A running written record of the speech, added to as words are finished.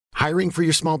Hiring for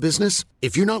your small business?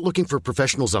 If you're not looking for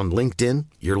professionals on LinkedIn,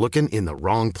 you're looking in the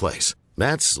wrong place.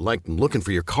 That's like looking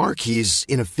for your car keys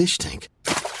in a fish tank.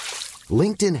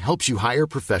 LinkedIn helps you hire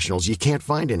professionals you can't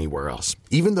find anywhere else,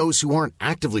 even those who aren't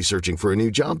actively searching for a new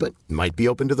job but might be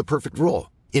open to the perfect role.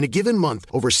 In a given month,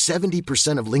 over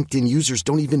 70% of LinkedIn users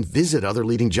don't even visit other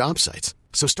leading job sites.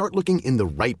 So start looking in the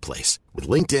right place. With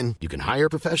LinkedIn, you can hire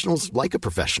professionals like a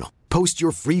professional. Post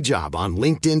your free job on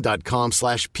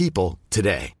linkedin.com/people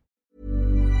today.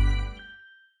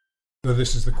 So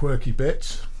this is the quirky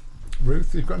bit.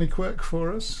 Ruth, you've got any quirk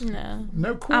for us? No.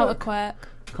 No quirk? Out of quirk.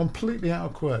 Completely out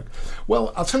of quirk.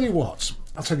 Well, I'll tell you what.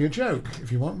 I'll tell you a joke if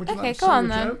you want. Would you like to tell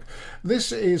me a joke?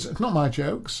 This is not my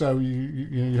joke, so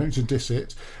you don't need to diss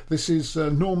it. This is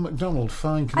Norm Macdonald,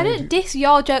 fine Canadian. I don't diss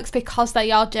your jokes because they're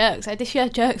your jokes. I diss your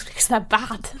jokes because they're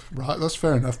bad. Right, that's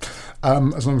fair enough.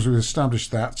 As long as we've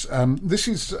established that. This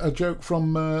is a joke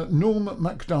from Norm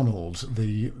Macdonald,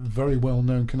 the very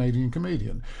well-known Canadian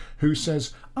comedian, who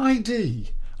says,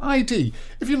 ID.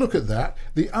 If you look at that,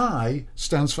 the I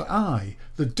stands for I.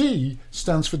 The D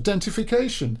stands for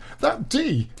dentification. That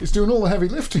D is doing all the heavy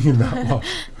lifting in that one.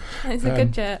 It's a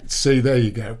good joke. See, there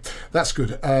you go. That's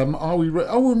good. Are we...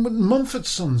 Mumford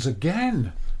Sons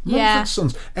again. Mumford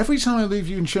Sons. Every time I leave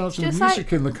you in charge of the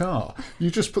music in the car, you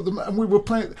just put them... And we were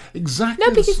playing exactly...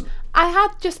 No, because I had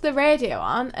just the radio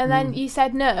on, and then you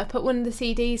said no, put one of the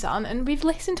CDs on, and we've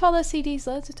listened to all those CDs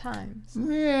loads of times.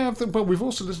 Yeah, but we've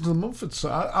also listened to the Mumford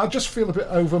Sons. I just feel a bit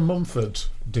over Mumford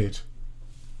did.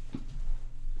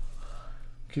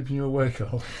 Keeping you awake,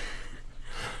 Ollie.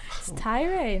 It's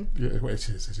tiring. Yeah, well, it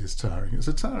is. It is tiring. It's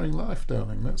a tiring life,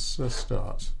 darling. Let's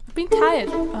start. I've been tired.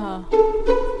 Oh.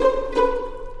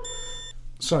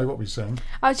 Sorry, what were you saying?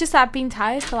 I was just I've been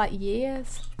tired for like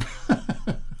years.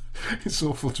 It's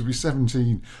awful to be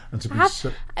 17 and to be...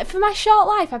 For my short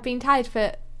life, I've been tired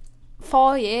for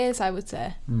 4 years, I would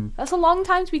say. That's a long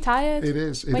time to be tired. It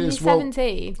is. When you're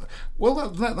 17. Well,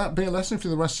 let that be a lesson for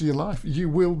the rest of your life. You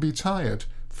will be tired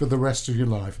for the rest of your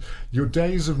life. Your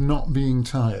days of not being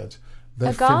tired,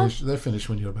 they're finished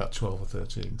when you're about 12 or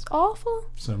 13. It's awful.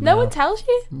 So no one tells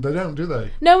you. They don't, do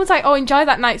they? No one's like, oh, enjoy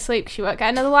that night's sleep because you won't get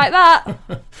another like that.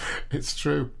 It's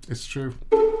true.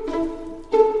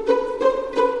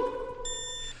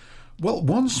 Well,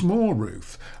 once more,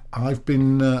 Ruth, I've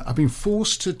been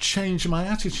forced to change my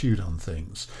attitude on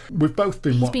things. We've both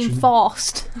been watching... Been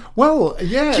forced. Well,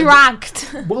 yeah.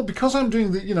 Dragged. Well, because I'm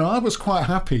doing I was quite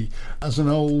happy as an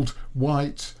old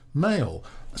white male.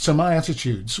 So my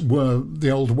attitudes were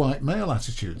the old white male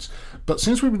attitudes. But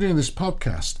since we've been doing this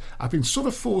podcast, I've been sort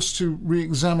of forced to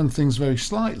re-examine things very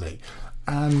slightly.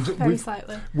 And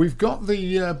we've got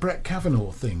the Brett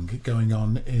Kavanaugh thing going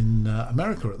on in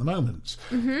America at the moment.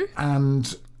 Mm-hmm.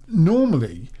 And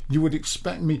normally you would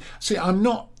expect me... See, I'm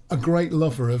not a great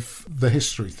lover of the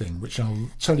history thing, which I'll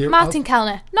tell you... Martin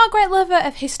Kellner, not a great lover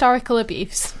of historical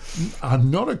abuse. I'm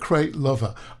not a great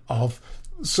lover of...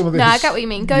 Some of the I get what you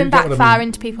mean. Going back far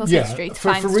into people's history to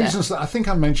find stuff. For reasons that I think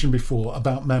I mentioned before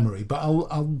about memory, but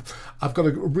I've got a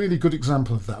really good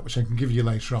example of that, which I can give you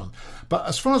later on. But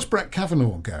as far as Brett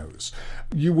Kavanaugh goes,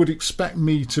 you would expect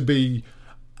me to be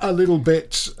a little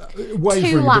bit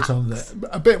wavering on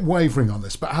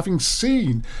this. But having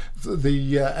seen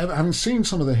having seen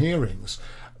some of the hearings,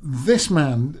 this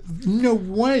man, no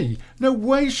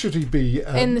way should he be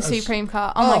in the Supreme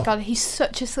Court. Oh my God, he's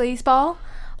such a sleazeball.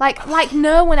 Like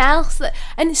no one else,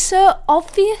 and so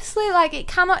obviously, it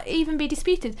cannot even be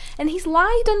disputed. And he's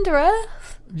lied under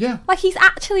oath. Yeah. He's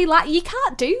actually you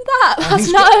can't do that.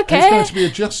 That's not okay. He's going to be a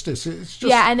justice. It's just...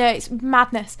 Yeah, I know, it's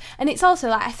madness. And it's also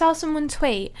I saw someone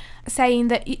tweet saying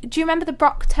that. Do you remember the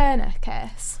Brock Turner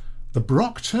case? The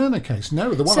Brock Turner case?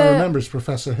 No, the one I remember is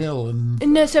Professor Hill and...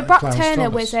 No, so Brock Clarence Turner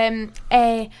Thomas. was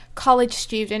a college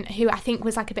student who I think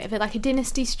was a bit of a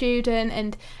dynasty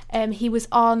student, and he was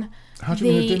on... How do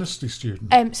you mean a dynasty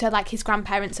student? So his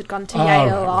grandparents had gone to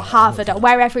Yale or Harvard or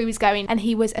wherever he was going, and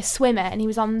he was a swimmer, and he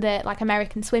was on the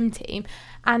American swim team,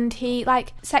 and he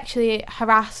sexually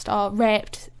harassed or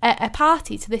raped a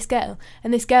party to this girl,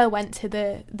 and this girl went to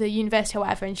the university or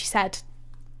whatever, and she said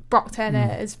Brock Turner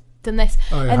has done this,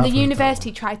 and the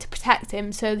university tried to protect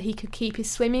him so that he could keep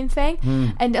his swimming thing.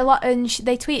 And they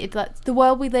tweeted that the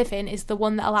world we live in is the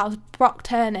one that allows Brock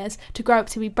Turners to grow up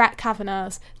to be Brett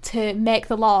Kavanaughs to make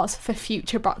the laws for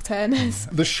future Brock Turners.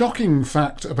 The shocking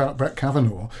fact about Brett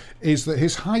Kavanaugh is that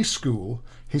his high school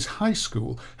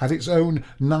had its own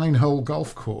 9-hole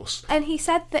golf course, and he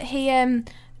said that he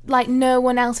no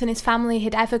one else in his family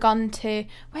had ever gone to...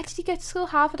 Where did he go to school?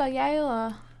 Harvard or Yale?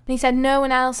 Or And he said, no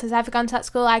one else has ever gone to that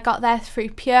school. I got there through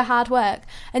pure hard work.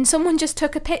 And someone just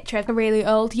took a picture of a really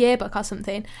old yearbook or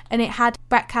something, and it had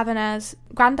Brett Kavanaugh's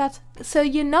granddad. So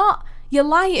you're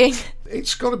lying.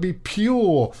 It's got to be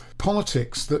pure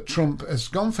politics that Trump has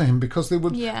gone for him, because there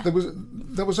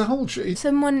was a whole...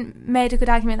 Someone made a good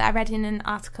argument that I read in an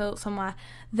article somewhere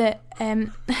that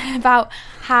about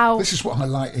how... This is what I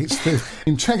like. It's the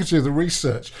integrity of the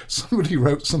research. Somebody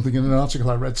wrote something in an article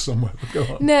I read somewhere. Go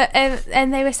on. No,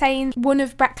 and they were saying one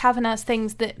of Brett Kavanaugh's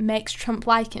things that makes Trump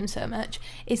like him so much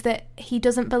is that he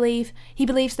believes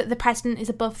that the president is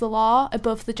above the law,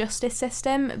 above the justice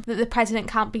system, that the president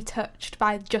can't be touched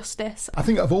by justice. I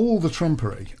think of all the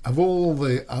Trumpery, of all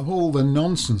the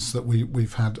nonsense that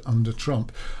we've had under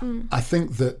Trump, I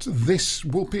think that this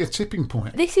will be a tipping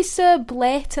point. This is so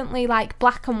blatantly like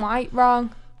black and white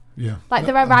wrong. Yeah. Like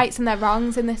there are rights and there are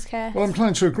wrongs in this case. Well, I'm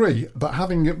inclined to agree, but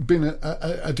having been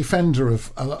a defender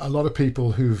of a lot of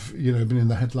people who've been in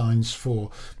the headlines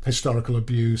for historical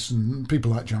abuse, and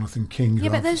people like Jonathan King. Yeah,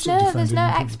 but there's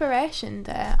no expiration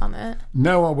date on it.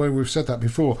 No, well, we've said that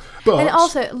before. But and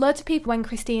also, loads of people, when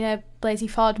Christina Blasey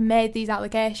Ford made these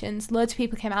allegations, loads of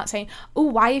people came out saying, oh,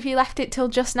 why have you left it till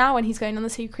just now when he's going on the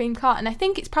Supreme Court? And I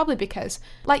think it's probably because,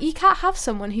 like, you can't have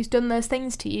someone who's done those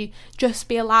things to you just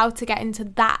be allowed to get into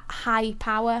that high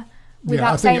power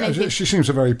without saying anything. She seems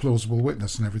a very plausible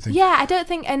witness and everything. Yeah, I don't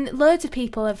think, and loads of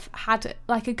people have had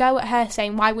like a go at her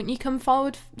saying, why wouldn't you come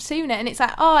forward sooner? And it's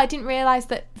like, oh, I didn't realise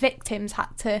that victims had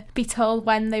to be told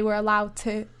when they were allowed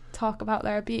to talk about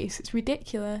their abuse. It's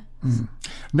ridiculous.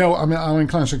 No, I mean, I'm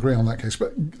inclined to agree on that case,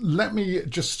 but let me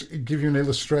just give you an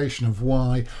illustration of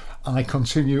why I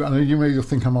continue. I know you'll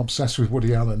think I'm obsessed with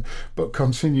Woody Allen, but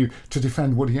continue to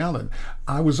defend Woody Allen.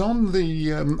 I was on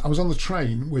the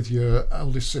train with your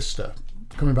eldest sister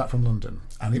coming back from London,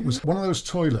 and it was one of those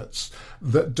toilets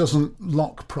that doesn't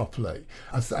lock properly.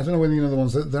 I don't know whether you know the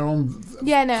ones that they're on.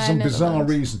 For some bizarre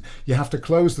reason, you have to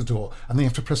close the door and then you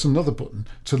have to press another button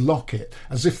to lock it,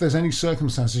 as if there's any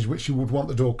circumstances which you would want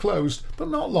the door closed but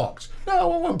not locked.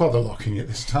 No, I won't bother locking it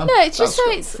this time. No, it's just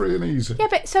so it's free and easy. Yeah,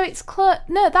 but so it's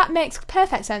No, that makes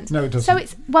perfect sense. No, it doesn't. So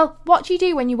it's, well, what do you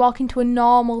do when you walk into a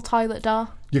normal toilet door?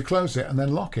 You close it and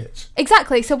then lock it.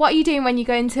 Exactly. So what are you doing when you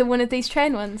go into one of these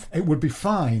train ones? It would be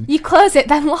fine. You close it,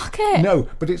 then lock it. No,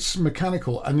 but it's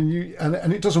mechanical, and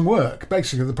it doesn't work.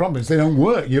 Basically, the problem is they don't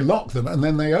work. You lock them and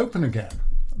then they open again.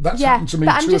 That's happened to me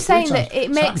but I'm two just or three saying times. that it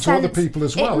makes sense. To other people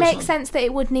as well. It makes sense that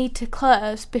it would need to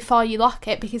close before you lock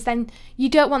it, because then you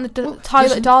don't want the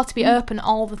toilet door to be open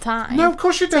all the time. No, of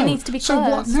course you don't. It needs to be closed. So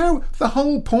what? No, the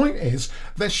whole point is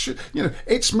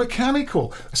it's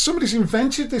mechanical. Somebody's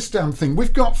invented this damn thing.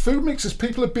 We've got food mixers.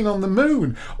 People have been on the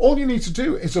moon. All you need to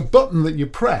do is a button that you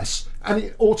press, and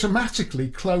it automatically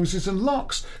closes and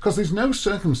locks, because there's no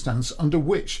circumstance under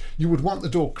which you would want the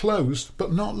door closed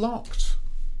but not locked.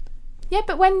 Yeah,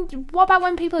 but what about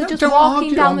when people are just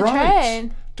walking down the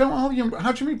train? Don't argue.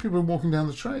 How do you mean people are walking down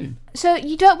the train? So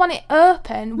you don't want it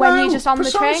open when you're just on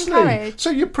precisely. The train carriage? So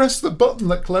you press the button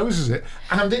that closes it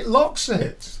and it locks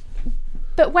it.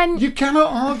 But when... You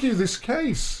cannot argue this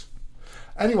case.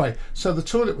 Anyway, so the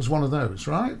toilet was one of those,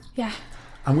 right? Yeah.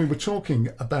 And we were talking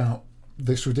about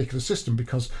this ridiculous system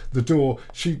because the door,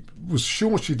 she was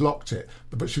sure she'd locked it,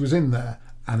 but she was in there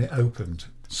and it opened.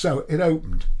 So it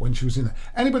opened when she was in there.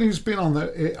 Anybody who's been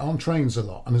on trains a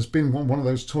lot and has been one of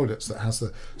those toilets that has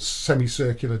the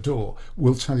semicircular door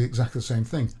will tell you exactly the same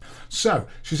thing. So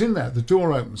she's in there, the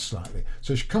door opens slightly.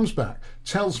 So she comes back,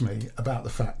 tells me about the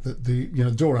fact that the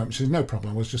door opens. She says, no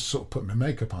problem, I was just sort of putting my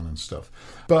makeup on and stuff.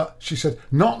 But she said,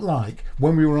 not like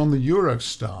when we were on the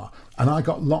Eurostar and I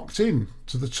got locked in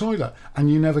to the toilet and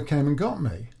you never came and got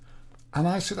me. And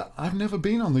I said, I've never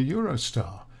been on the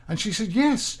Eurostar. And she said,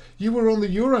 yes, you were on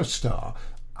the Eurostar.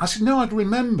 I said, no, I'd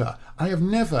remember. I have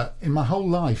never in my whole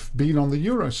life been on the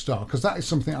Eurostar, because that is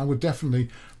something I would definitely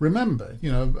remember,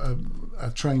 a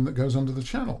train that goes under the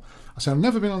channel. I said, I've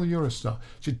never been on the Eurostar.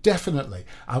 She said, definitely.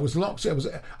 I was locked. I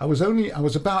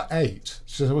was about 8.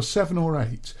 She said, I was 7 or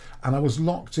 8, and I was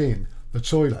locked in the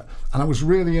toilet. And I was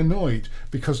really annoyed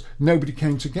because nobody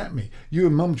came to get me. You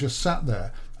and Mum just sat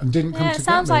there and didn't come to get me.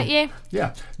 Sounds like you.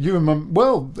 Yeah, you and Mum.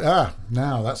 Well,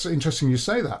 now that's interesting you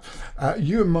say that.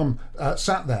 You and Mum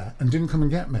sat there and didn't come and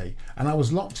get me, and I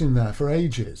was locked in there for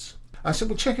ages. I said,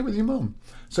 well, check it with your mum.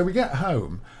 So we get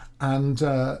home, and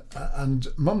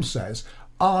Mum says,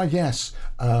 yes,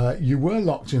 you were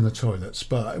locked in the toilets,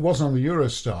 but it wasn't on the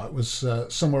Eurostar. It was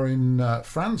somewhere in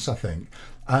France, I think.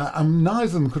 And neither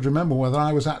of them could remember whether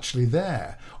I was actually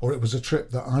there or it was a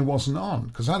trip that I wasn't on,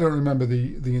 because I don't remember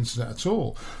the incident at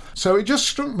all. So it just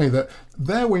struck me that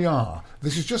there we are.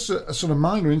 This is just a sort of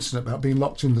minor incident about being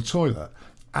locked in the toilet,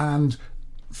 and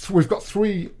we've got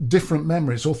three different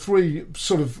memories, or three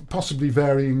sort of possibly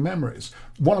varying memories,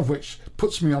 one of which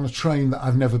puts me on a train that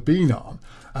I've never been on.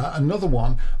 Another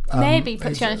one... maybe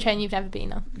puts you on a train you've never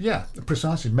been on. Yeah,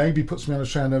 precisely. Maybe puts me on a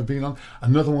train I've never been on.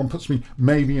 Another one puts me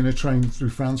maybe in a train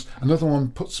through France. Another one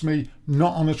puts me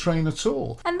not on a train at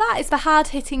all. And that is the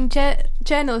hard-hitting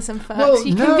journalism, folks. Well,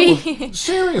 you no, can be...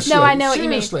 seriously. No, I know what you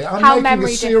mean. I'm making a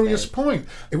serious point.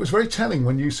 It was very telling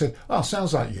when you said, "Oh,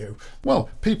 sounds like you." Well,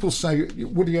 people say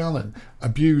Woody Allen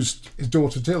abused his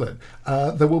daughter Dylan.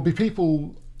 There will be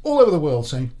people all over the world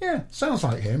saying, yeah, sounds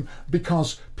like him,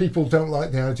 because people don't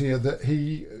like the idea that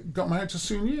he got married to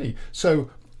Soon Yi.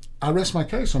 So I rest my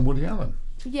case on Woody Allen.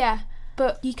 Yeah,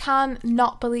 but you can't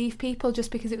not believe people just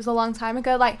because it was a long time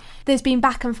ago. Like, there's been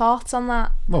back and forths on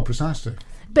that. Well, precisely.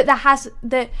 But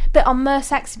but on most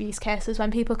sex abuse cases,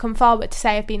 when people come forward to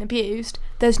say I've been abused,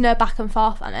 there's no back and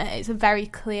forth on it. It's a very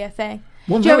clear thing.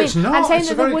 Well, no, it's not. I'm saying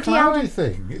it's a very cloudy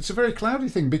thing. It's a very cloudy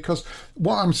thing, because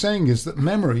what I'm saying is that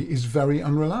memory is very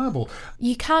unreliable.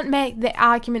 You can't make the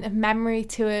argument of memory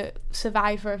to a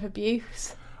survivor of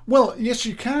abuse. Well, yes,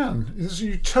 you can.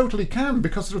 You totally can,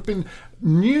 because there have been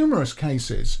numerous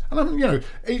cases, and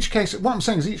each case. What I'm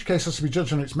saying is, each case has to be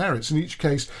judged on its merits, and each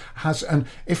case has. And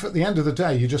if at the end of the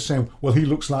day you're just saying, "Well, he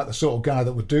looks like the sort of guy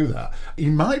that would do that," he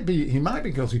might be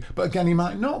guilty, but again, he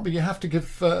might not. But you have to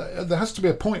give. There has to be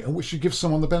a point at which you give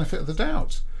someone the benefit of the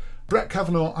doubt. Brett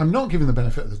Kavanaugh, I'm not giving the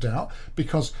benefit of the doubt,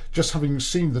 because just having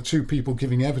seen the two people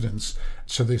giving evidence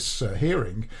to this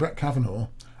hearing, Brett Kavanaugh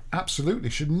absolutely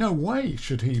no way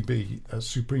should he be a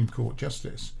Supreme Court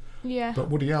justice. Yeah. But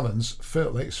Woody Allen's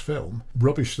latest film,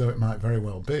 rubbish though it might very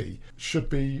well be, should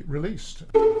be released.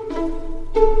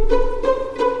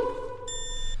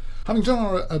 Having done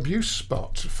our abuse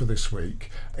spot for this week,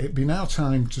 it'd be now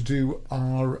time to do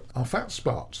our fat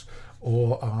spot,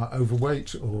 or our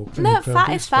overweight, or... No, fat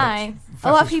is fine.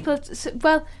 A lot of people...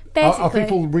 Well, basically... Are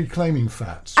people reclaiming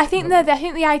fat? I think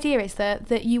the idea is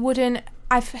that you wouldn't...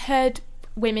 I've heard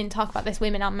women talk about this,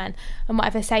 women and men and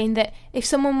whatever, saying that if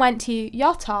someone went to you,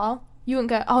 "You're tall," you wouldn't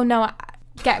go, "Oh no,"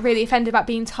 get really offended about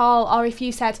being tall. Or if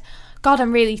you said, "God,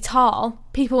 I'm really tall,"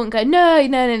 people wouldn't go, no,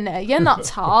 you're not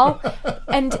tall.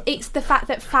 And it's the fact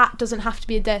that fat doesn't have to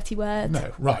be a dirty word.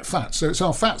 No, right, fat. So it's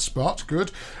our fat spot,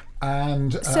 good.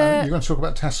 And you're going to talk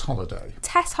about Tess Holliday.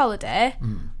 Tess Holliday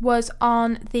was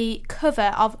on the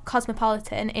cover of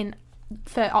Cosmopolitan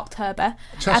for October.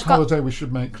 Tess Holliday, we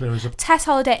should make clear, Tess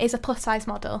Holliday is a plus size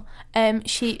model.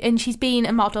 She's been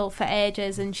a model for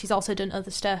ages, and she's also done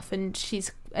other stuff, and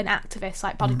she's an activist,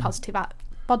 like body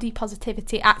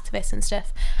positivity activist and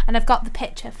stuff. And I've got the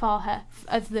picture for her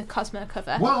of the Cosmo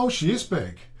cover. Wow, she is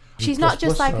big. She's not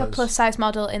just like a plus size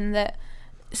model, in that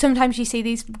sometimes you see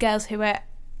these girls who are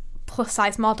plus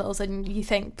size models and you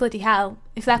think, bloody hell,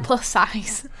 if they're plus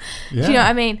size. Yeah. Do you know what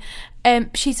I mean?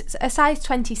 She's a size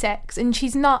 26, and she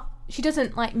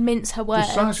doesn't like mince her words.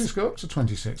 The sizes go up to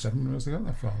 26. I didn't realise they got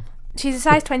that far. She's a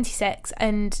size 26,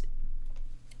 and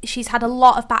she's had a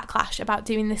lot of backlash about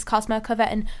doing this Cosmo cover,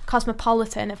 and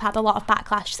Cosmopolitan have had a lot of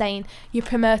backlash saying you're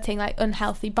promoting like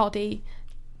unhealthy body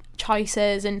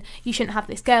choices and you shouldn't have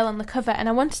this girl on the cover. And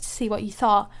I wanted to see what you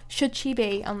thought. Should she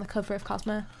be on the cover of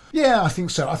Cosmo? Yeah, I think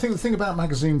so. I think the thing about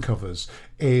magazine covers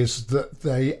is that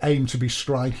they aim to be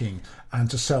striking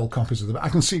and to sell copies of them. I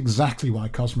can see exactly why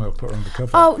Cosmo put her on the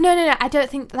cover. Oh, no. I don't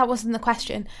think that wasn't the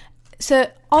question.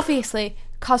 So, obviously,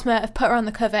 Cosmo have put her on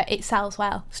the cover, it sells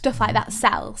well. Stuff like that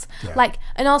sells. Yeah.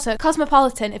 And also,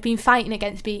 Cosmopolitan have been fighting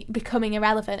against becoming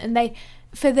irrelevant, and they,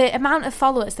 for the amount of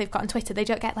followers they've got on Twitter, they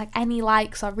don't get any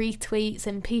likes or retweets,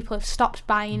 and people have stopped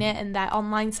buying it, and their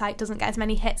online site doesn't get as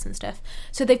many hits and stuff.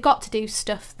 So they've got to do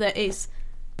stuff that is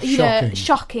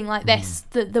shocking like this,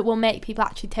 that will make people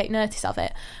actually take notice of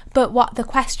it. But what the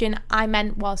question I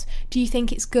meant was, do you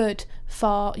think it's good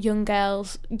for young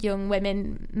girls, young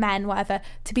women, men, whatever,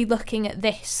 to be looking at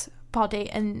this body,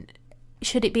 and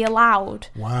should it be allowed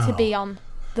to be on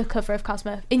the cover of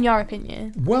Cosmo, in your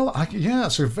opinion? Well,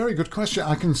 it's a very good question.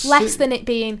 I can less than it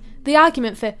being the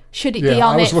argument for should it be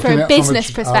on it from a business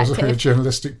perspective. I was looking at a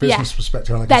journalistic business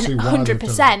perspective. And I can then see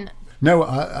 100%. No,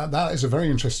 that is a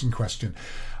very interesting question.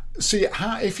 See,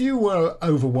 if you were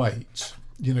overweight,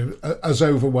 as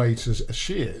overweight as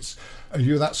she is,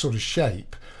 you're that sort of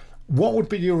shape, what would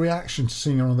be your reaction to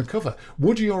seeing her on the cover?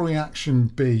 Would your reaction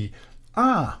be,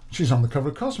 she's on the cover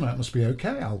of Cosmo, it must be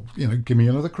okay, I'll, give me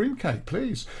another cream cake,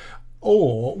 please?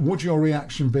 Or would your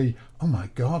reaction be, oh my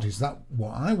God, is that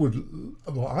what I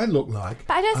look like?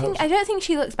 But I don't think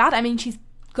she looks bad. I mean, she's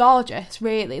gorgeous,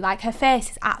 really. Her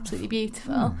face is absolutely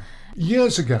beautiful.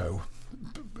 Years ago,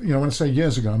 when I say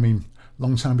years ago, I mean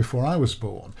long time before I was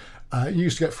born, you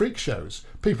used to get freak shows.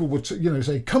 People would,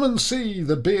 say, "Come and see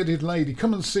the bearded lady.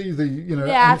 Come and see the,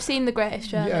 Yeah, I've seen The Greatest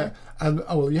Showman. Yeah, and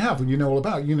you have, and you know all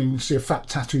about. You see a fat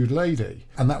tattooed lady,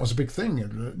 and that was a big thing.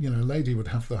 A lady would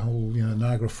have the whole,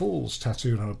 Niagara Falls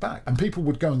tattooed on her back, and people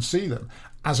would go and see them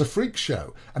as a freak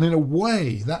show. And in a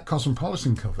way, that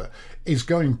Cosmopolitan cover is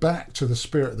going back to the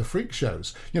spirit of the freak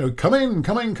shows. Come in,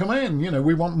 come in, come in.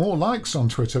 We want more likes on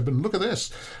Twitter, but look at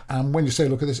this. And when you say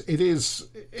look at this,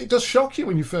 it does shock you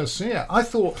when you first see it. I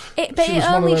thought it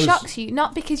only shocks you,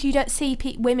 not because you don't see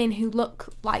women who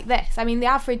look like this. I mean, the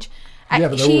average... Yeah,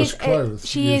 but they're always clothed.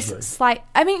 She usually. is slight...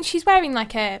 I mean, she's wearing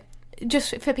like a...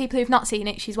 Just for people who've not seen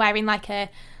it, she's wearing like a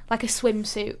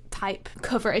swimsuit type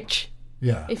coverage.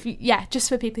 Yeah. Just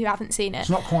for people who haven't seen it. It's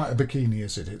not quite a bikini,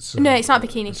 is it? No, it's not a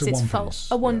bikini because it's full.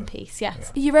 A one piece,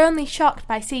 yes. Yeah. You're only shocked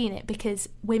by seeing it because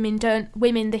women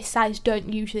this size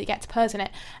don't usually get to pose in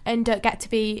it and don't get to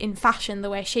be in fashion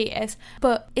the way she is.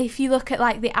 But if you look at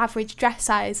like the average dress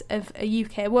size of a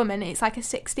UK woman, it's like a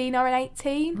 16 or an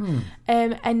 18.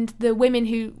 And the women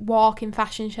who walk in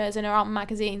fashion shows and are on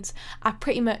magazines are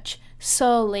pretty much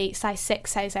solely size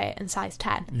 6, size 8 and size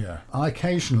 10. Yeah. I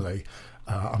occasionally...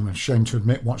 I'm ashamed to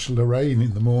admit, watch Lorraine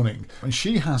in the morning. And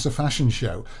she has a fashion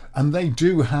show, and they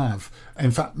do have,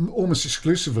 in fact, almost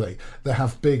exclusively, they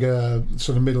have bigger,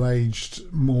 sort of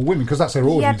middle-aged, more women, because that's their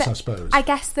audience, I suppose. I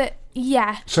guess that,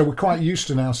 yeah. So we're quite used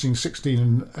to now seeing 16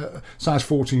 and size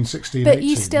 14, 16, but 18.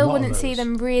 You still wouldn't see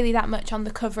them really that much on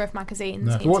the cover of magazines.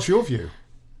 No. What's your view?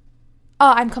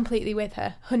 Oh, I'm completely with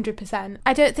her, 100%.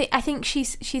 I think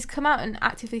she's come out and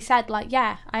actively said, like,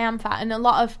 yeah, I am fat, and a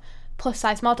lot of plus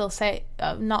size models say,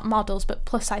 not models, but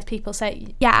plus size people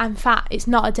say, yeah, I'm fat, it's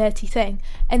not a dirty thing.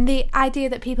 And the idea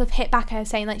that people have hit back at her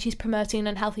saying like she's promoting an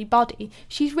unhealthy body,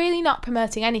 she's really not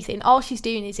promoting anything. All she's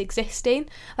doing is existing.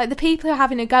 Like the people who are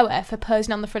having a go at her for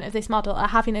posing on the front of this model are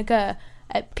having a go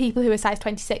at people who are size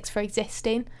 26 for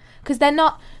existing. Because they're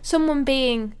not, someone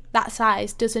being that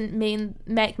size doesn't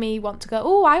make me want to go,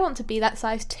 oh, I want to be that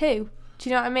size too. Do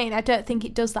you know what I mean? I don't think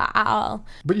it does that at all.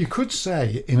 But you could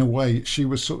say, in a way, she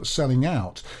was sort of selling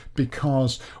out,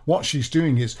 because what she's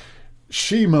doing is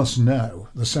she must know,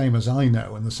 the same as I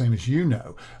know and the same as you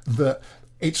know, that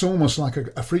it's almost like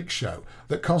a freak show,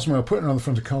 that Cosmo are putting on the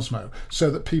front of Cosmo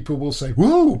so that people will say,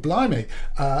 whoa, blimey,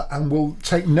 and will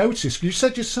take notice. You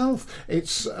said yourself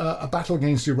it's a battle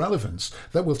against irrelevance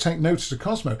that will take notice of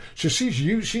Cosmo. So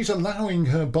she's allowing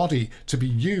her body to be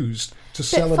used to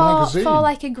sell a magazine. For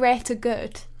like a greater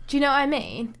good. Do you know what I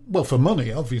mean? Well, for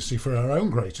money, obviously, for our own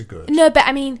greater good. No, but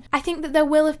I mean, I think that there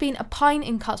will have been a point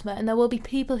in Cosmo, and there will be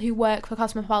people who work for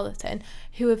Cosmopolitan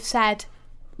who have said,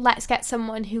 let's get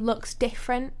someone who looks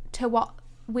different to what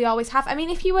we always have. I mean,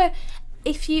 if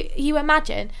you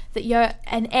imagine that you're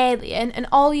an alien and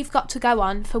all you've got to go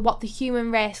on for what the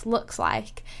human race looks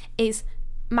like is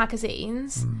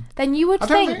magazines, then you would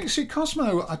think... See,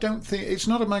 Cosmo, I don't think... It's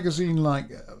not a magazine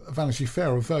like Vanity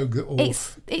Fair or Vogue.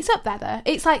 It's up there, though.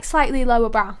 It's like slightly lower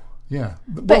brow. Yeah.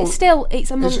 But still,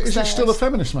 it's amongst Is it still a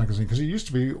feminist magazine? Because it used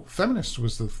to be... Feminist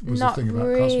was the thing about Cosmo.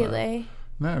 Not really.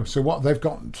 No. So what they've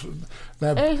got...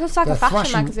 It's like a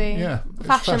fashion magazine. Yeah.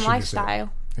 Fashion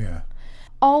lifestyle. Yeah.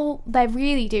 All they're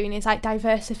really doing is like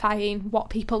diversifying what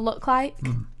people look like.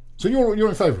 So you're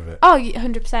in favour of it? Oh,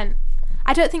 100%.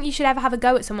 I don't think you should ever have a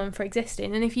go at someone for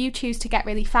existing, and if you choose to get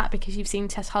really fat because you've seen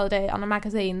Tess Holliday on a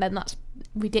magazine, then that's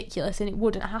ridiculous and it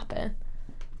wouldn't happen.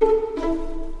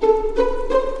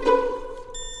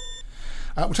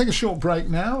 We'll take a short break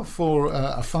now for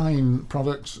a fine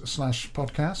product /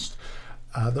 podcast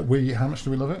that we... How much do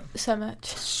we love it? So much.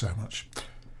 So much.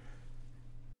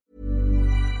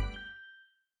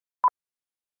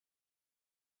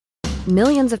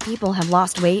 Millions of people have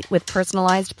lost weight with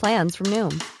personalized plans from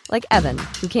Noom. Like Evan,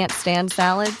 who can't stand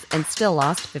salads and still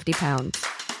lost 50 pounds.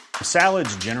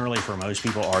 Salads generally for most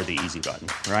people are the easy button,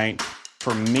 right?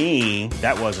 For me,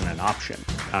 that wasn't an option.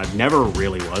 I never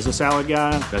really was a salad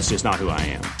guy. That's just not who I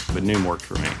am. But Noom worked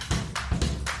for me.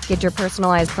 Get your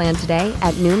personalized plan today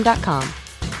at Noom.com.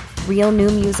 Real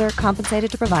Noom user compensated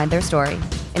to provide their story.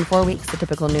 In 4 weeks, the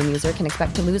typical Noom user can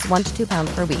expect to lose 1 to 2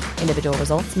 pounds per week. Individual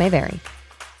results may vary.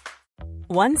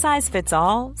 One size fits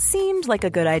all seemed like a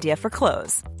good idea for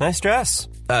clothes. Nice dress.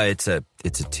 It's a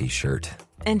t-shirt.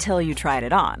 Until you tried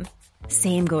it on.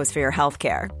 Same goes for your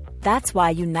healthcare. That's why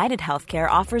United Healthcare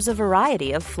offers a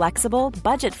variety of flexible,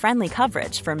 budget-friendly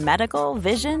coverage for medical,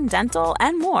 vision, dental,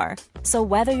 and more. So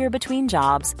whether you're between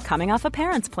jobs, coming off a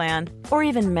parent's plan, or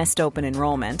even missed open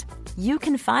enrollment, you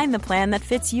can find the plan that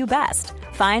fits you best.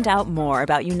 Find out more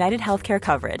about United Healthcare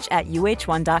coverage at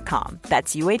UH1.com.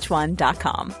 That's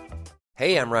UH1.com.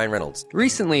 Hey, I'm Ryan Reynolds.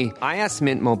 Recently, I asked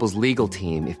Mint Mobile's legal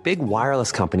team if big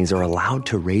wireless companies are allowed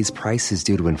to raise prices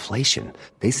due to inflation.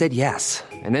 They said yes.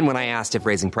 And then when I asked if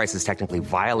raising prices technically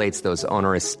violates those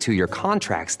onerous 2-year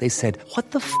contracts, they said,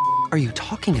 "What the f*** are you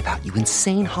talking about, you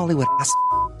insane Hollywood ass?"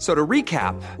 So to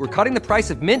recap, we're cutting the price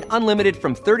of Mint Unlimited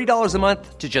from $30 a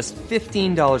month to just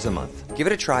 $15 a month. Give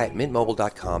it a try at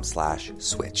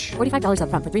mintmobile.com/switch. $45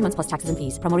 up front for 3 months plus taxes and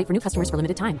fees. Promo rate for new customers for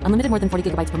limited time. Unlimited more than 40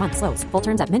 gigabytes per month. Slows full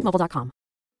terms at mintmobile.com.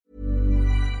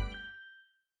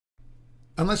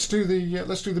 And let's do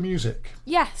the music.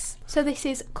 Yes. So this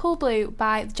is Cool Blue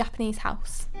by The Japanese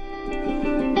House.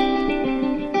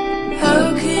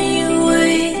 How can you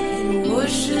wait and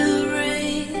wash the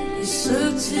rain? You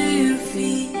soak to your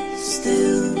feet,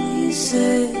 still you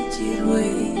said you'd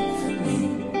wait for me.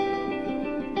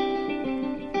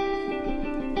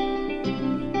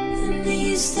 And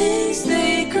these things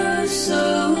they grow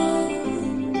so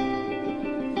old,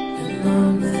 and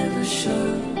I'll never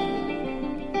show.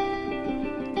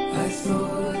 I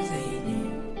thought they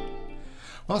knew.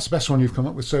 Well, that's the best one you've come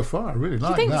up with so far. I really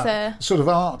like think that. so? Sort of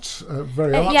art,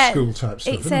 very art school type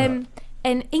stuff, It's isn't it?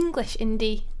 an English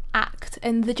indie act,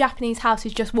 and The Japanese House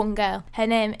is just one girl. Her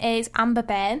name is Amber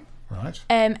Bain. Right.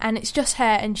 And it's just her,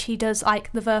 and she does like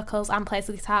the vocals and plays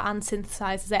the guitar and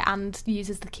synthesizes it and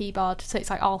uses the keyboard, so it's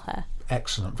like all her.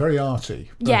 Excellent. Very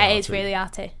arty. It is really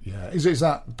arty. Yeah. Is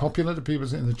that popular? Do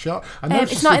people in the chart? I know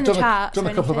it's not in the charts. Done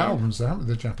a couple of anything. albums there, haven't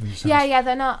they, The Japanese House? Yeah,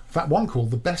 they're not. In fact, one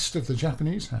called The Best of the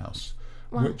Japanese House,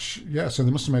 which, so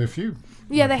they must have made a few.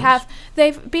 Yeah, records. they have.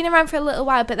 They've been around for a little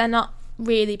while, but they're not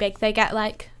really big. They get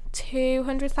like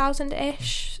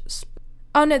 200,000-ish.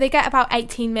 Oh no, they get about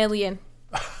 18 million.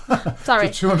 Sorry.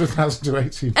 So 200,000 to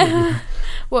 18 million.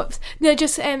 Whoops. No,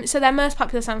 just so their most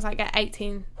popular songs like get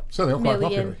 18 So they're quite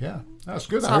popular, yeah. That's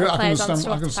good. I can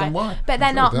understand why. But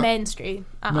they're not mainstream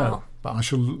at all. But I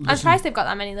shall listen. I'm surprised they've got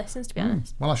that many listens, to be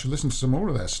honest. Well, I should listen to some more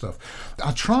of their stuff.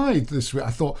 I tried this week. I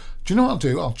thought, do you know what I'll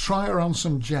do? I'll try her on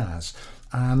some jazz.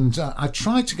 And I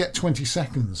tried to get 20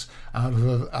 seconds out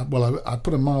of I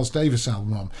put a Miles Davis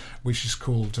album on, which is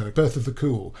called Birth of the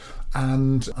Cool.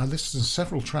 And I listened to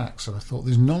several tracks, and I thought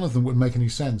there's none of them would make any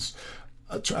sense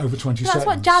over 20 seconds. That's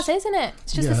what jazz is, isn't it?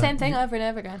 It's just the same thing over and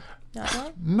over again.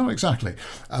 Not exactly.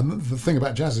 The thing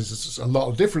about jazz is it's a lot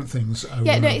of different things.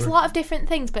 It's a lot of different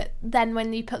things, but then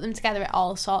when you put them together, it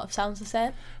all sort of sounds the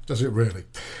same. Does it really?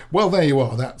 Well, there you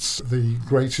are. That's the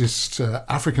greatest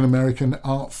African-American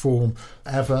art form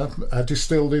ever,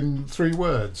 distilled in 3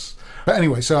 words. But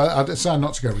anyway, so I decided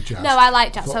not to go with jazz. No, I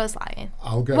like jazz, so I was lying.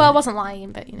 I'll go. Well, I wasn't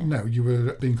lying, but No, you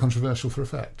were being controversial for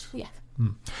effect. Yeah.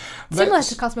 Similar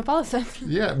to Cosmopolitan.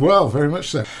 Yeah, well, very much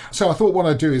so. So I thought what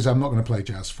I'd do is I'm not going to play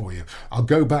jazz for you. I'll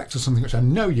go back to something which I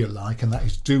know you like, and that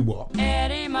is doo-wop.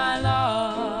 Eddie, my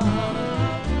love,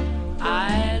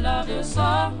 I love you so.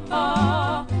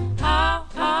 How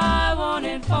I want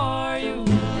it for you.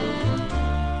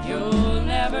 You'll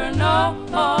never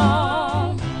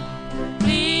know.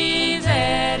 Please,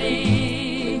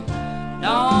 Eddie,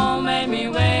 don't make me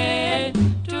wait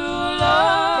too long.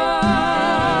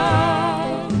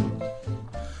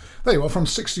 There you are, from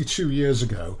 62 years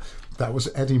ago. That was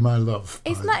Eddie, My Love.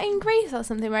 Isn't that in Greece or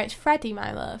something where it's Freddie,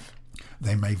 My Love?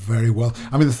 They may very well.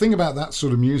 I mean, the thing about that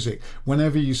sort of music,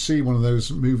 whenever you see one of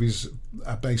those movies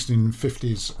based in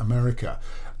 50s America,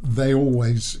 they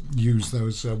always use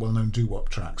those well-known doo-wop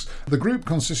tracks. The group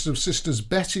consisted of sisters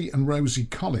Betty and Rosie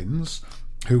Collins,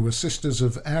 who were sisters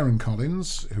of Aaron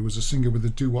Collins, who was a singer with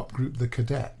the doo-wop group The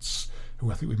Cadets,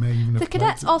 who I think we may even have The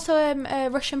Cadets, also a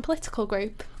Russian political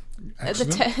group.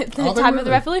 Excellent. At the time of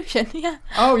the revolution, yeah.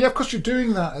 Oh, yeah, of course you're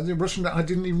doing that. The Russian, I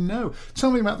didn't even know.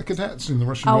 Tell me about the Cadets in the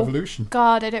Russian Revolution.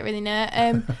 God, I don't really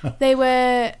know. They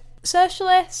were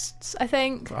socialists, I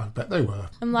think. I bet they were.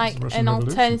 And like an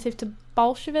alternative to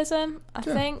Bolshevism, I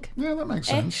think. Yeah, that makes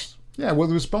sense. Yeah, well,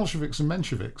 there was Bolsheviks and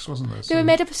Mensheviks, wasn't there? They were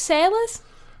made up of sailors?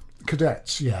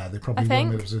 Cadets, yeah, they probably were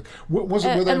made up of... Were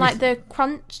they and like the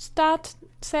Kronstadt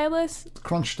sailors?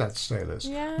 Kronstadt sailors.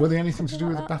 Yeah. Were they anything to do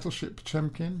with the battleship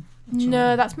Potemkin?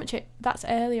 No, that's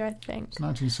earlier, I think. It's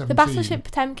 1917. The battleship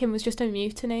Potemkin was just a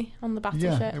mutiny on the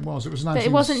battleship. Yeah, it was. It was but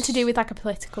it wasn't to do with like a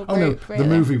political group. Oh no, really. The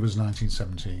movie was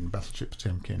 1917, Battleship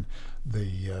Potemkin.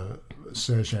 The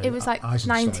Sergei It was like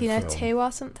Eisenstein 1902 film.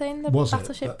 or something. The was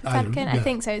Battleship it? Potemkin. I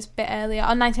think so. It was a bit earlier,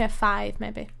 or 1905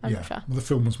 maybe. I'm not sure. Well, the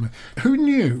film was made. Who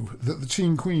knew that the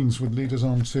Teen Queens would lead us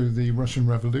on to the Russian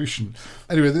Revolution?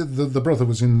 Anyway, the brother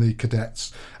was in the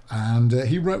Cadets, And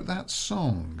he wrote that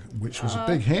song, which was a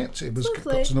big hit. It was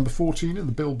got to number 14 in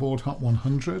the Billboard Hot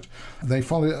 100. They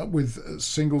followed it up with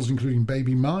singles including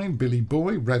Baby Mine, Billy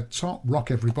Boy, Red Top, Rock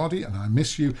Everybody, and I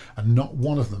Miss You. And not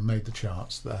one of them made the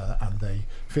charts. And they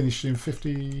finished in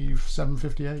 57,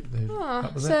 58.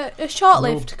 That was so a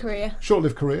short-lived career.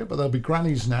 Short-lived career, but they'll be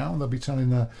grannies now. They'll be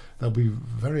they'll be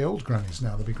very old grannies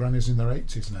now. They'll be grannies in their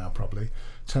 80s now, probably,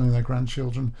 telling their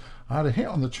grandchildren, I had a hit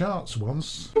on the charts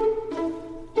once.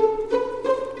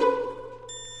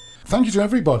 Thank you to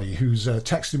everybody who's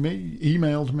texted me,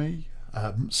 emailed me,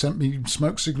 sent me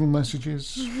smoke signal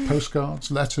messages,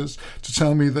 postcards, letters to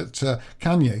tell me that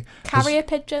Kanye... Carrier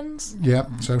pigeons. Yeah,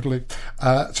 totally.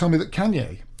 Tell me that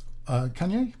Kanye...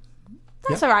 Kanye?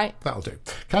 That's all right. That'll do.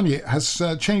 Kanye has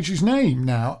changed his name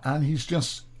now, and he's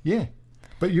just... Yeah.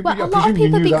 But a lot of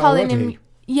people be calling him...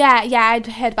 Yeah, I'd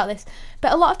heard about this.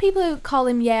 But a lot of people who call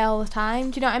him Ye all the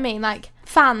time. Do you know what I mean? Like,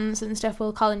 fans and stuff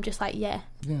will call him just like Ye.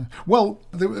 Yeah. Well,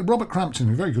 Robert Crampton,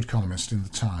 a very good columnist in The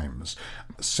Times,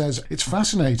 says it's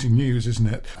fascinating news, isn't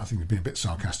it? I think he's being a bit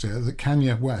sarcastic, that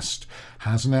Kanye West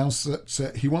has announced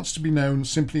that he wants to be known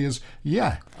simply as Ye.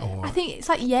 Or, I think it's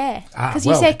like Ye. Because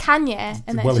you say Kanye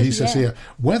and then well, it's he says here,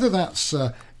 whether that's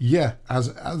Ye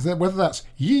whether that's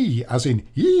Ye as in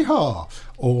yeehaw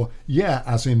or Ye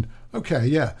as in okay,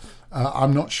 yeah.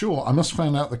 I'm not sure. I must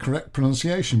find out the correct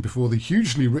pronunciation before the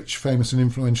hugely rich, famous and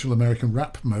influential American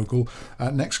rap mogul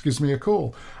next gives me a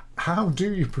call. How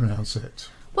do you pronounce it?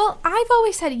 Well, I've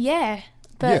always said yeah.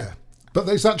 But yeah. But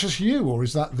is that just you, or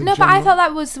is that the No, general... but I thought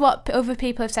that was what other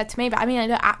people have said to me, but I mean, I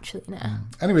don't actually know.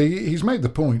 Anyway, he's made the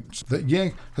point that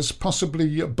Ye has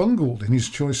possibly bungled in his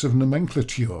choice of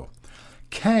nomenclature.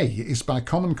 K is by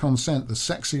common consent the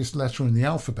sexiest letter in the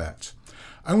alphabet.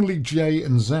 Only J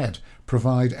and Z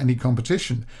provide any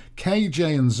competition. K,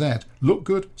 J and Z look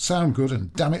good, sound good,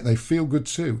 and damn it, they feel good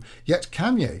too. Yet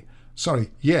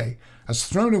Ye, has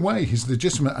thrown away his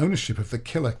legitimate ownership of the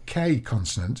killer K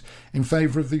consonant in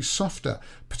favour of the softer,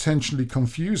 potentially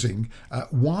confusing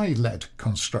Y-led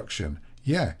construction.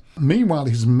 Yeah. Meanwhile,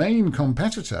 his main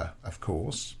competitor, of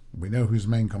course, we know who his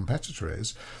main competitor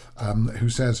is, who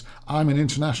says, I'm an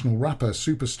international rapper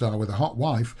superstar with a hot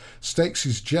wife, stakes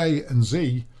his J and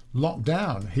Z locked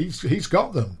down. He's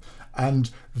got them. And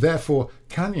therefore,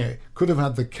 Kanye could have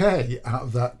had the K out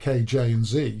of that K, J and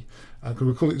Z.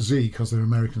 We'll call it Z because they're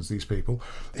Americans, these people.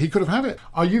 He could have had it.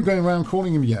 Are you going around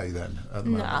calling him Ye then?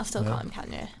 No, I'll still call him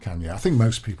Kanye. Kanye. I think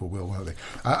most people will, won't they?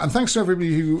 And thanks to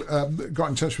everybody who got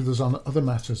in touch with us on other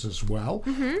matters as well.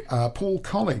 Paul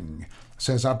Colling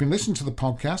says, I've been listening to the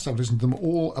podcast. I've listened to them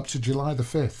all up to July the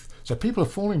 5th. So people are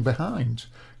falling behind.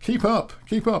 Keep up.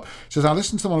 Says, I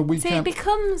listened to them on a weekend.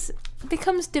 See, it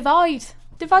becomes devoid.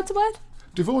 Devoid's a word?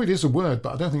 Devoid is a word,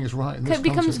 but I don't think it's right in this context. It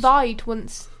becomes void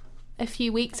once a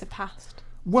few weeks have passed.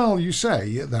 Well, you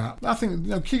say that. I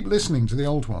think, keep listening to the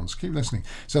old ones. Keep listening.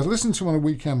 So I've listened to them on a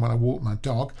weekend when I walk my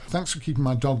dog. Thanks for keeping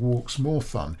my dog walks more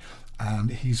fun.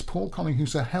 And he's Paul Colling,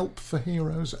 who's a Help for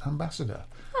Heroes ambassador.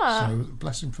 So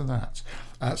bless him for that.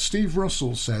 Steve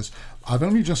Russell says, I've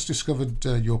only just discovered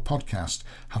your podcast,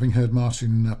 having heard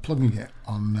Martin plugging it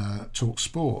on Talk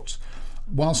Sport.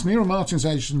 Whilst nearer Martin's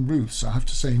age than Ruth's, I have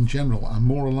to say in general, I'm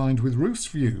more aligned with Ruth's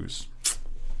views.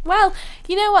 Well,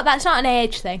 you know what? That's not an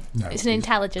age thing. No, it's an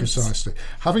intelligence. Precisely.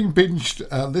 Having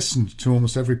listened to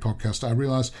almost every podcast, I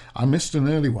realised I missed an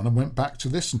early one and went back to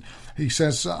listen. He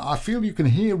says, I feel you can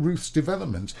hear Ruth's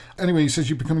development. Anyway, he says,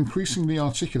 you become increasingly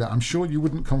articulate. I'm sure you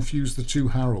wouldn't confuse the two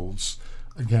Harolds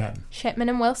again. Shipman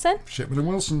and Wilson.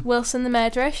 Wilson the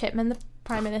murderer, Shipman the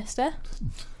Prime Minister.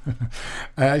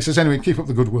 He says, anyway, keep up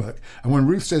the good work. And when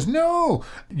Ruth says, no,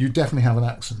 you definitely have an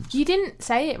accent. You didn't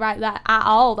say it right there at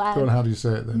all then. Go on, how do you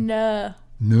say it then?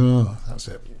 No, that's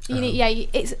it.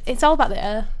 It's all about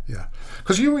the Yeah,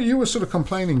 because you were sort of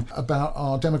complaining about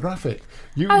our demographic.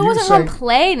 I wasn't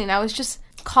complaining. I was just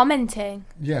commenting.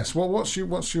 Yes. Well, what's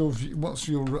your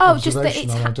observation just that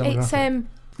on our demographic?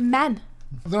 It's men.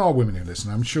 There are women who listen.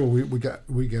 I'm sure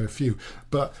we get a few,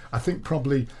 but I think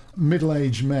probably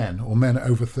middle-aged men or men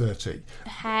over 30.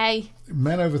 Hey,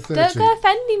 men over 30. Don't go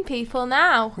offending people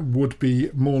now. Would be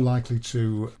more likely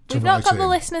to. We've not got the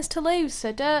listeners to lose,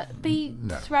 so don't be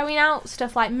throwing out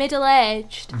stuff like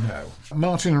middle-aged. No.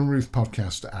 Martin and Ruth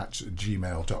podcast at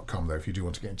gmail.com though, if you do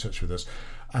want to get in touch with us.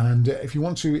 And if you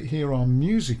want to hear our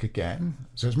music again,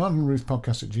 so it's Martin and Ruth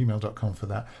podcast at gmail.com for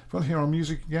that. If you want to hear our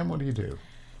music again, what do?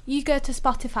 You go to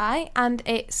Spotify and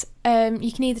it's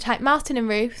you can either type Martin and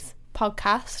Ruth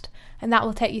podcast and that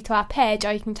will take you to our page,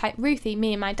 or you can type Ruthie,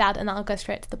 me and my dad, and that'll go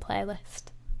straight to the playlist.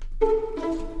 Do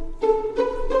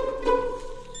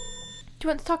you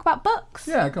want to talk about books?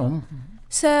 Yeah, go on.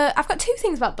 So I've got two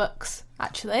things about books,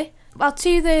 actually. I'll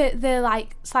do the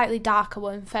like slightly darker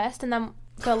one first and then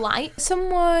go light.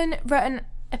 Someone wrote an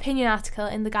opinion article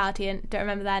in The Guardian, don't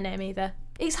remember their name either.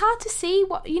 It's hard to see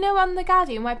what, on the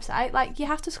Guardian website, like you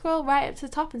have to scroll right up to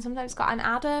the top and sometimes it's got an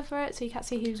ad over it so you can't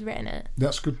see who's written it.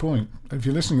 That's a good point. If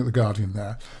you're listening at The Guardian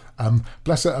there,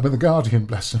 bless it, The Guardian,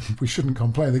 bless them, we shouldn't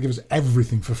complain. They give us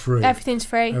everything for free. Everything's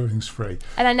free. Everything's free.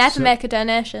 And I never make a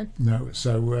donation. No,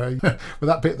 so with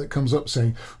that bit that comes up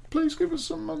saying, please give us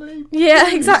some money. Yeah,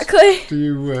 please. Exactly. Do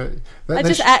you... I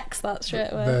just X that straight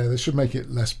away. They should make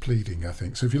it less pleading, I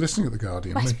think. So if you're listening at The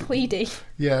Guardian... Less pleady.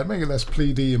 Yeah, make it less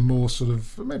pleady and more sort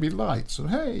of, maybe light. So,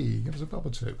 hey, give us a bob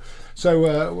or two.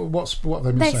 So what have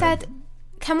they been saying? They said...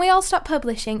 Can we all stop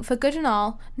publishing, for good and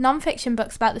all, non-fiction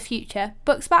books about the future,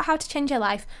 books about how to change your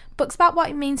life, books about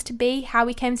what it means to be, how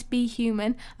we came to be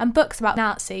human, and books about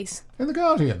Nazis? In The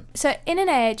Guardian. So, in an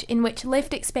age in which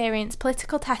lived experience,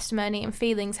 political testimony and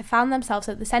feelings have found themselves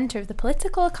at the centre of the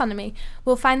political economy,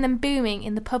 we'll find them booming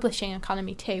in the publishing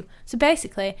economy too. So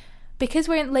basically, because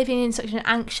we're living in such an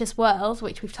anxious world,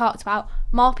 which we've talked about,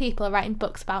 more people are writing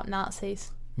books about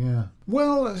Nazis. Yeah.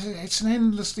 Well, it's an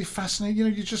endlessly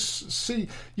fascinating... you just see...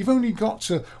 You've only got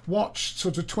to watch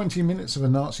sort of 20 minutes of a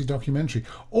Nazi documentary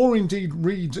or indeed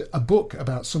read a book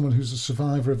about someone who's a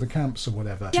survivor of the camps or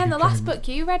whatever. Yeah, and the last book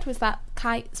you read was that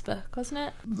Kites book, wasn't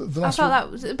it? I thought that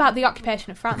was about the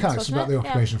occupation of France, Kites, about the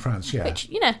occupation of France, yeah.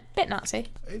 Which, bit Nazi.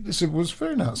 It was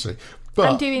very Nazi. But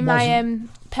I'm doing my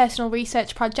personal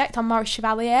research project on Maurice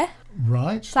Chevalier.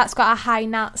 Right. So that's got a high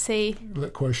Nazi...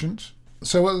 quotient.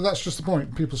 So that's just the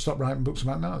point. People stop writing books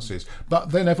about Nazis.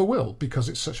 But they never will, because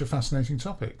it's such a fascinating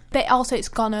topic. But also it's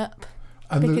gone up,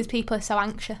 because people are so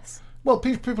anxious. Well,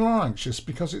 people are anxious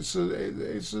because it's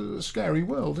a scary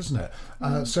world, isn't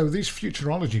it? So these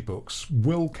futurology books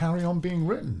will carry on being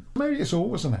written. Maybe it's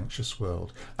always an anxious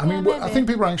world. I think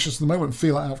people are anxious at the moment,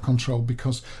 feel out of control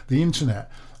because the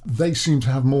internet... They seem to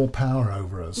have more power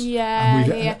over us.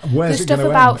 Yeah. Where's the it stuff going to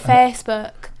about end?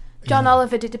 Facebook. John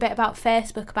Oliver did a bit about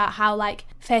Facebook, about how like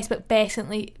Facebook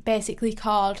basically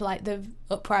called like the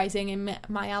uprising in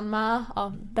Myanmar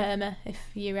or Burma, if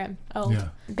you're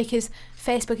old, because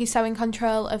Facebook is so in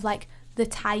control of like the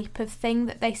type of thing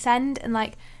that they send, and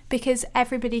like because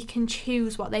everybody can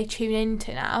choose what they tune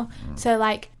into now. So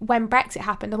like when Brexit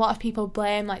happened, a lot of people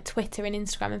blame like Twitter and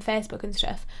Instagram and Facebook and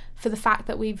stuff for the fact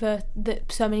that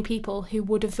that so many people who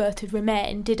would have voted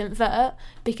Remain didn't vote,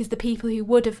 because the people who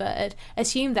would have voted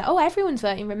assumed that everyone's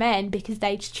voting Remain because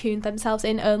they just tuned themselves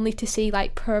in only to see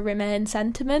like pro-Remain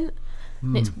sentiment.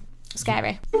 And it's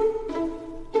scary.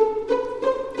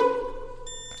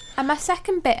 And my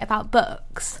second bit about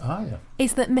books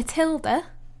is that Matilda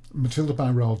by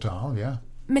Roald Dahl,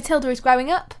 Matilda is growing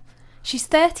up. She's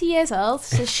 30 years old,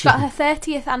 so she's got her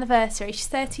 30th anniversary. She's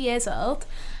 30 years old.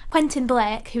 Quentin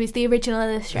Blake, who is the original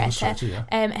illustrator,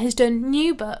 has done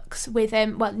new books with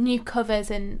new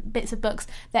covers and bits of books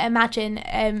that imagine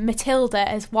Matilda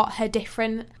as what her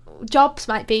different jobs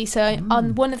might be. So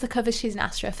on one of the covers she's an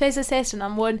astrophysicist, and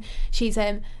on one she's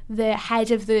the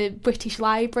head of the British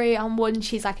Library, on one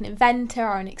she's like an inventor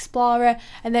or an explorer,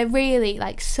 and they're really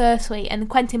like so sweet. And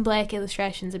Quentin Blake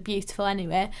illustrations are beautiful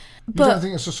anyway. But you don't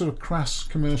think it's a sort of crass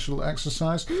commercial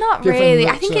exercise? Not really.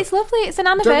 I think it's lovely. It's an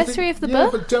anniversary of the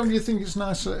book. But don't you think it's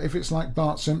nicer if it's like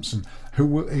Bart Simpson,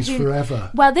 who is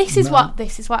forever? Well, this is what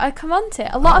I come on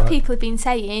to. A lot of people have been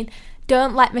saying,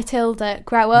 don't let Matilda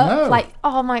grow up. No.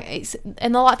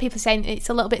 And a lot of people are saying it's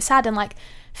a little bit sad. And like,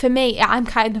 for me, I'm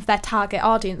kind of their target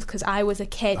audience because I was a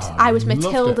kid. I was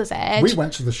Matilda's age. We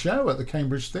went to the show at the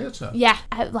Cambridge Theatre. Yeah,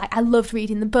 I loved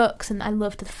reading the books and I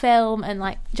loved the film and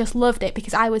like just loved it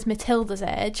because I was Matilda's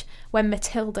age when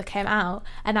Matilda came out,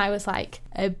 and I was like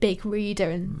a big reader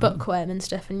and bookworm and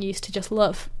stuff, and used to just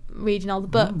love reading all the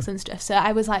books and stuff. So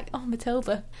I was like, oh,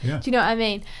 Matilda. Yeah. Do you know what I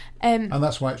mean? And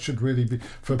that's why it should really be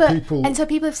for people. And so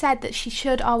people have said that she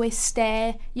should always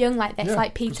stay young like this,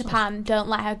 like Peter Pan. Don't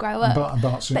let her grow up.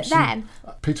 Bart Simpson. But then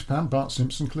Peter Pan, Bart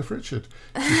Simpson, Cliff Richard.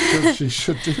 She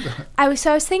should do that. I was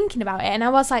thinking about it, and I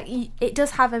was like, it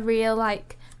does have a real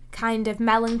like kind of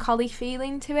melancholy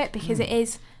feeling to it, because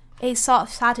it's sort of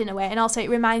sad in a way, and also it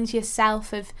reminds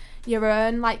yourself of your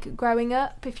own like growing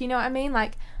up, if you know what I mean.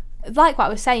 Like what I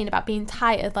was saying about being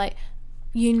tired, like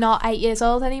you're not 8 years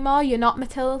old anymore, you're not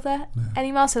Matilda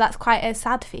anymore, so that's quite a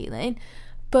sad feeling.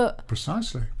 But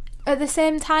precisely at the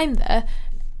same time,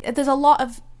 there's a lot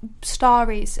of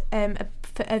stories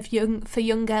for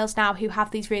young girls now who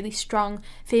have these really strong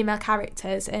female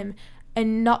characters, and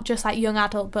not just like young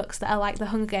adult books that are like The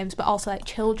Hunger Games, but also like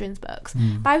children's books.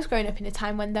 But I was growing up in a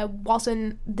time when there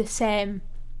wasn't the same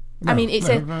I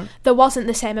mean, there wasn't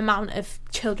the same amount of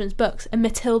children's books, and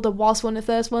Matilda was one of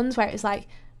those ones where it was like,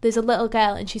 there's a little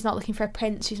girl and she's not looking for a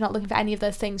prince, she's not looking for any of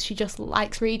those things, she just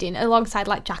likes reading, alongside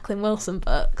like Jacqueline Wilson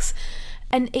books.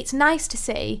 And it's nice to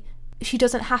see she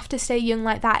doesn't have to stay young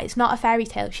like that. It's not a fairy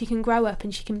tale. She can grow up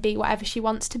and she can be whatever she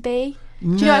wants to be. Do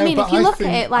you know what I mean? If you look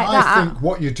at it like that. I think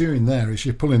what you're doing there is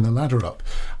you're pulling the ladder up.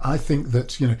 I think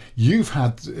that, you've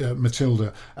had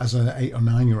Matilda as an 8 or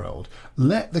 9-year-old.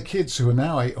 Let the kids who are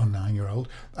now 8 or 9-year-old,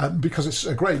 because it's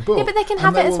a great book. Yeah, but they can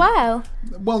have it as well.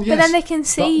 Well, yes. But then they can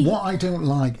see. But what I don't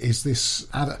like is this.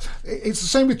 It's the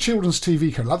same with children's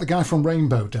TV characters. Like the guy from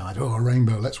Rainbow died. Oh,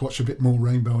 Rainbow, let's watch a bit more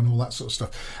Rainbow and all that sort of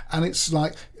stuff. And it's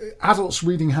like adults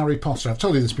reading Harry Potter. I've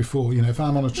told you this before. If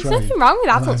I'm on a train. There's nothing wrong with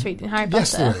adults reading Harry Potter.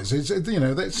 Yes, there is.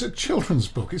 It's a children's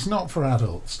book. It's not for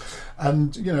adults.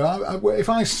 And, if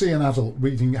I see an adult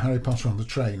reading Harry Potter on the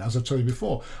train, as I told you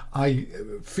before, I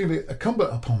feel it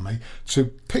incumbent upon me to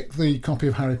pick the copy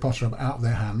of Harry Potter up out of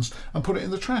their hands and put it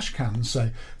in the trash can and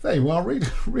say, there you are, read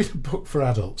a book for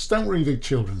adults. Don't read a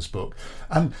children's book.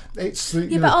 And it's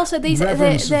the but also these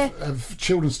reverence of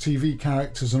children's TV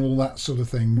characters and all that sort of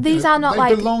thing. These are not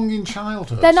they belong in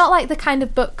childhood. They're not like the kind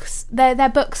of books. They're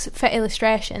books for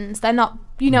illustrations. They're not.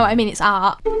 You know what I mean? It's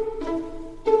art.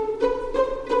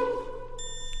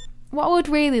 What I would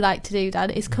really like to do,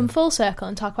 Dad, is come full circle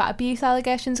and talk about abuse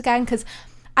allegations again, because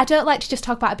I don't like to just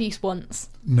talk about abuse once.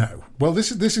 No. Well,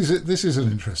 this is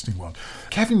an interesting one.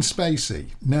 Kevin Spacey.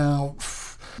 Now,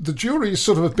 the jury is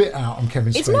sort of a bit out on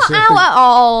Kevin Spacey. It's not out at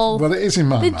all. Well, it is in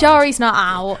my mind. The jury's not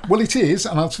out. Well, it is,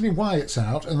 and I'll tell you why it's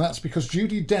out, and that's because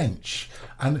Judi Dench,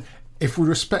 and if we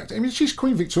respect, she's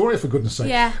Queen Victoria, for goodness sake.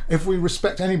 Yeah. If we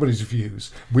respect anybody's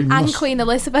views, we must. And Queen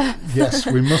Elizabeth. Yes,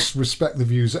 we must respect the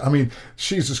views.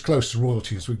 She's as close to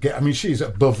royalty as we get. She's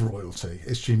above royalty,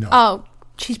 is she not? Oh,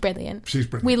 she's brilliant. She's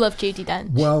brilliant. We love Judi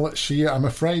Dench. Well, I'm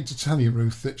afraid to tell you,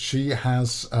 Ruth, that she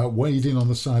has weighed in on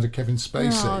the side of Kevin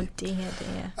Spacey. Oh, dear.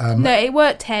 No, it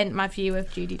won't taint my view of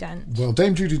Judi Dench. Well,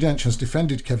 Dame Judi Dench has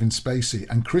defended Kevin Spacey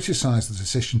and criticised the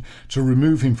decision to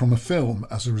remove him from a film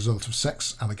as a result of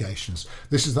sex allegations.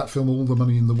 This is that film All the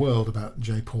Money in the World about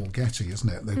J. Paul Getty, isn't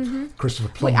it? Christopher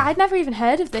Plummer. Wait, I'd never even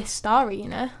heard of this story,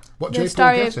 What, J.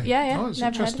 Paul Getty? Yeah, oh, it's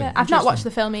never heard of interesting. it. I've not watched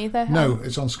the film either. No,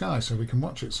 it's on Sky, so we can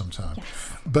watch it sometime. Yes.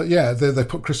 But yeah, they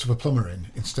put Christopher Plummer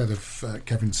in instead of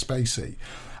Kevin Spacey.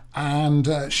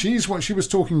 And she was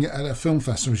talking at a film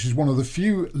festival. She's one of the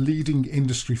few leading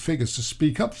industry figures to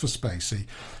speak up for Spacey,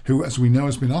 who, as we know,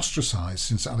 has been ostracised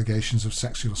since allegations of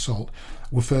sexual assault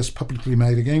were first publicly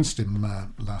made against him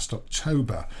last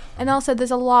October. And also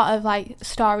there's a lot of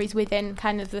stories within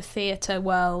kind of the theatre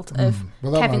world of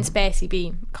Kevin Spacey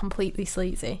being completely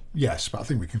sleazy. Yes, but I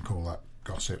think we can call that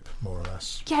gossip, more or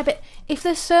less. Yeah, but if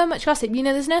there's so much gossip,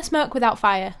 there's no smoke without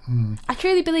fire. I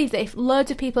truly believe that if loads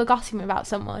of people are gossiping about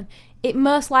someone, it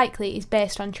most likely is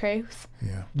based on truth.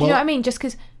 Yeah. Do you know what I mean? Just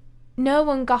because no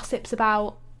one gossips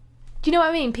about... Do you know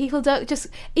what I mean? People don't just...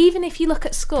 Even if you look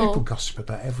at school... People gossip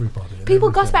about everybody.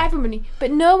 People gossip about everybody, but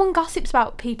no one gossips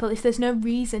about people if there's no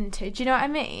reason to. Do you know what I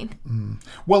mean?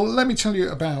 Well, let me tell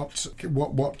you about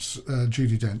what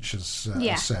Judi Dench has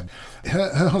said.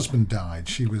 Her husband died.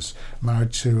 She was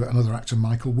married to another actor,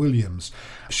 Michael Williams.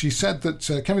 She said that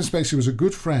Kevin Spacey was a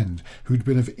good friend who'd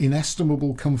been of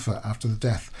inestimable comfort after the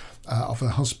death of her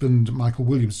husband, Michael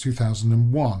Williams,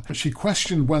 2001. She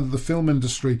questioned whether the film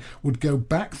industry would go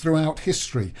back throughout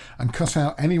history and cut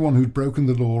out anyone who'd broken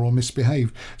the law or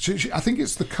misbehaved. I think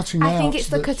it's the cutting out. I think it's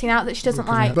the cutting out that she doesn't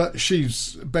like. But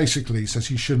she's basically says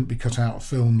he shouldn't be cut out of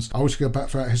films. I always go back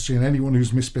throughout history, and anyone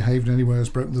who's misbehaved anywhere, has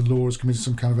broken the law, has committed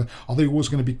some kind of are they always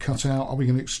going to be cut out? Are we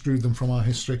going to extrude them from our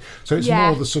history? So it's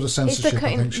more the sort of censorship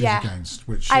I think she's against.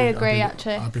 Which I agree,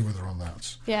 actually. I'd be with her on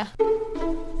that. Yeah.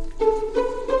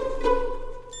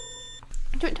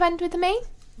 Do you want to end with a me?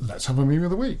 Let's have a meme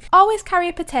of the week. Always carry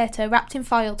a potato wrapped in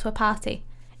foil to a party.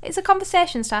 It's a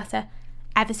conversation starter.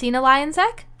 Ever seen a lion's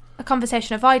egg? A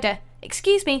conversation avoider.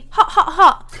 Excuse me, hot, hot,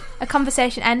 hot. A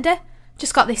conversation ender.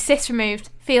 Just got this cyst removed.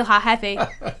 Feel how heavy.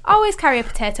 Always carry a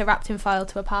potato wrapped in foil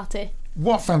to a party.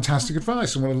 What fantastic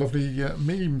advice, and what a lovely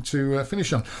meme to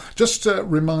finish on. Just to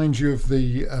remind you of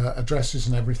the addresses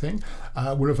and everything.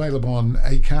 We're available on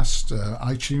Acast,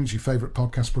 iTunes, your favourite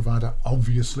podcast provider,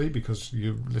 obviously, because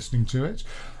you're listening to it.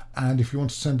 And if you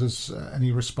want to send us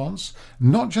any response,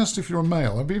 not just if you're a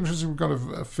male, I'd be interested if we've got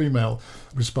a female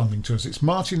responding to us. It's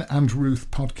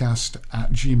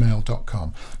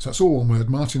martinandruthpodcast@gmail.com. So that's all one word,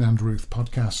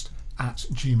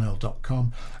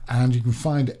 martinandruthpodcast@gmail.com, and you can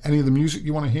find any of the music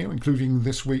you want to hear, including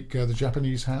this week the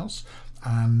Japanese House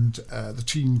and the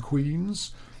Teen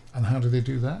Queens. And how do they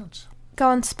do that? Go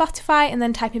on Spotify and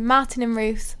then type in Martin and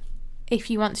Ruth if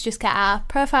you want to just get our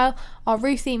profile, or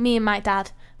Ruthie, me and my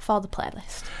dad for the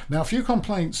playlist. Now, a few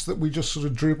complaints that we just sort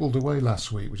of dribbled away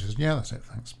last week, which is, yeah, that's it,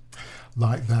 thanks.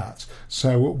 Like that.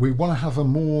 So we want to have a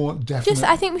more definite...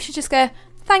 I think we should just go,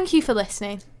 thank you for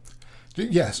listening.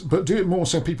 Yes, but do it more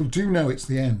so people do know it's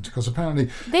the end, because apparently...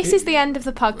 This is the end of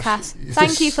the podcast.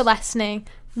 Thank you for listening.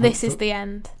 This is the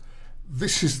end.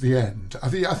 This is the end. I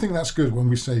think that's good when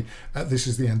we say this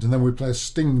is the end, and then we play a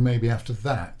sting maybe after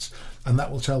that, and that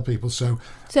will tell people. So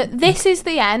this is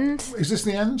the end. Is this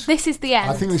the end? This is the end.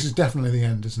 I think this is definitely the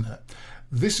end, isn't it?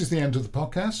 This is the end of the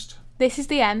podcast. This is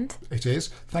the end. It is.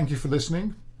 Thank you for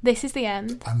listening. This is the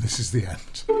end. And this is the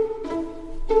end.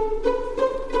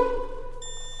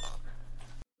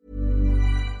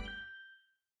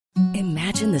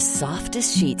 Imagine the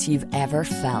softest sheets you've ever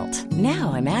felt.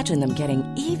 Now imagine them getting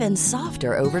even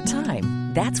softer over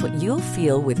time. That's what you'll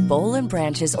feel with Boll &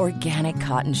 Branch's organic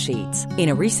cotton sheets. In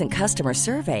a recent customer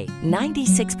survey,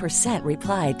 96%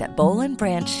 replied that Boll &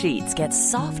 Branch sheets get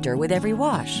softer with every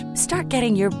wash. Start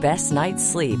getting your best night's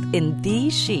sleep in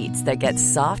these sheets that get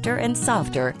softer and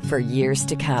softer for years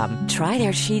to come. Try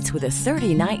their sheets with a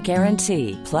 30-night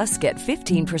guarantee. Plus, get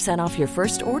 15% off your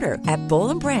first order at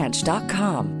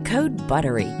bollandbranch.com. Code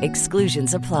BUTTERY.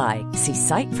 Exclusions apply. See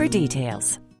site for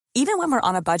details. Even when we're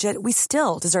on a budget, we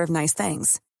still deserve nice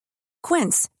things.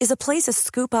 Quince is a place to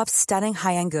scoop up stunning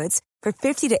high-end goods for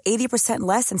 50 to 80%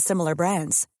 less than similar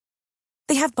brands.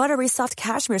 They have buttery soft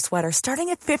cashmere sweaters starting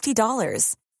at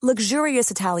 $50,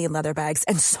 luxurious Italian leather bags,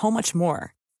 and so much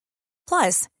more.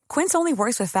 Plus, Quince only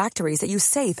works with factories that use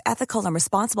safe, ethical, and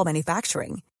responsible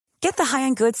manufacturing. Get the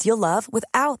high-end goods you'll love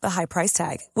without the high price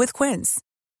tag with Quince.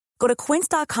 Go to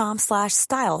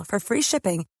quince.com/style for free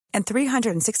shipping and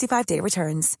 365-day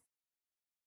returns.